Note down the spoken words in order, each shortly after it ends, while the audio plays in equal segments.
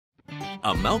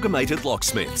Amalgamated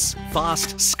Locksmiths.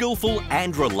 Fast, skillful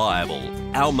and reliable.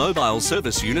 Our mobile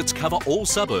service units cover all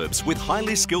suburbs with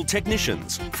highly skilled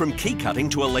technicians, from key cutting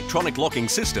to electronic locking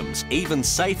systems, even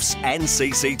safes and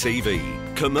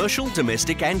CCTV. Commercial,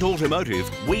 domestic and automotive,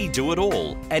 we do it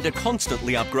all and are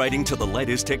constantly upgrading to the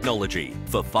latest technology.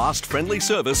 For fast, friendly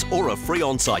service or a free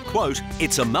on-site quote,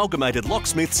 it's Amalgamated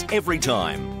Locksmiths every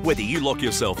time. Whether you lock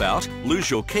yourself out, lose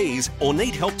your keys or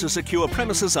need help to secure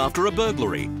premises after a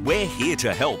burglary, we're here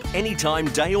to help anytime,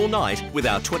 day or night with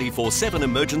our 24/7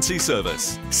 emergency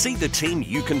service. See the team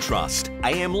you can trust.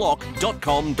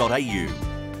 amlock.com.au